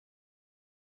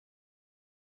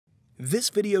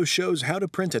This video shows how to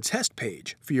print a test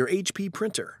page for your HP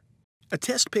printer. A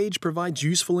test page provides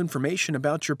useful information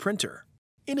about your printer.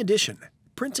 In addition,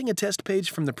 printing a test page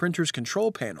from the printer's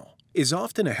control panel is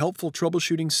often a helpful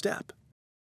troubleshooting step.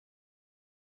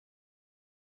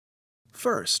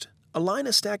 First, align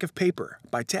a stack of paper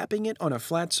by tapping it on a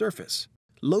flat surface.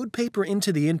 Load paper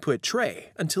into the input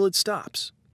tray until it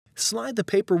stops. Slide the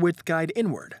paper width guide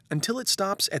inward until it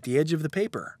stops at the edge of the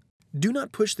paper. Do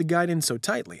not push the guide in so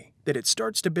tightly that it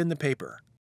starts to bend the paper.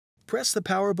 Press the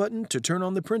power button to turn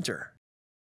on the printer.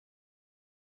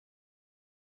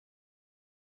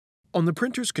 On the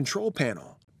printer's control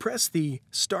panel, press the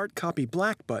Start Copy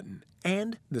Black button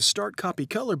and the Start Copy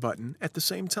Color button at the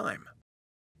same time.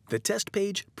 The test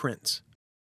page prints.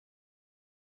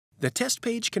 The test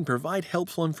page can provide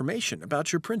helpful information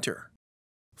about your printer.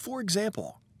 For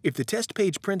example, if the test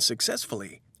page prints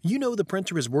successfully, you know the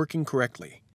printer is working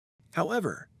correctly.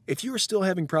 However, if you are still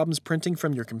having problems printing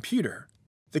from your computer,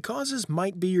 the causes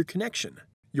might be your connection,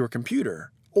 your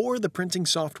computer, or the printing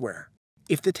software.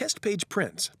 If the test page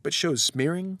prints but shows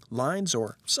smearing, lines,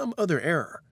 or some other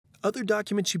error, other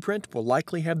documents you print will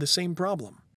likely have the same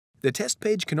problem. The test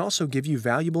page can also give you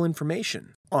valuable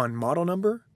information on model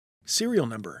number, serial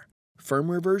number,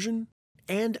 firmware version,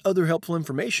 and other helpful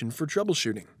information for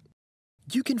troubleshooting.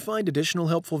 You can find additional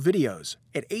helpful videos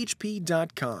at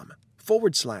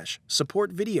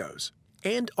hp.com/support videos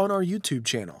and on our YouTube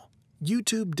channel,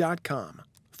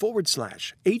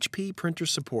 youtube.com/HP printer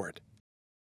support.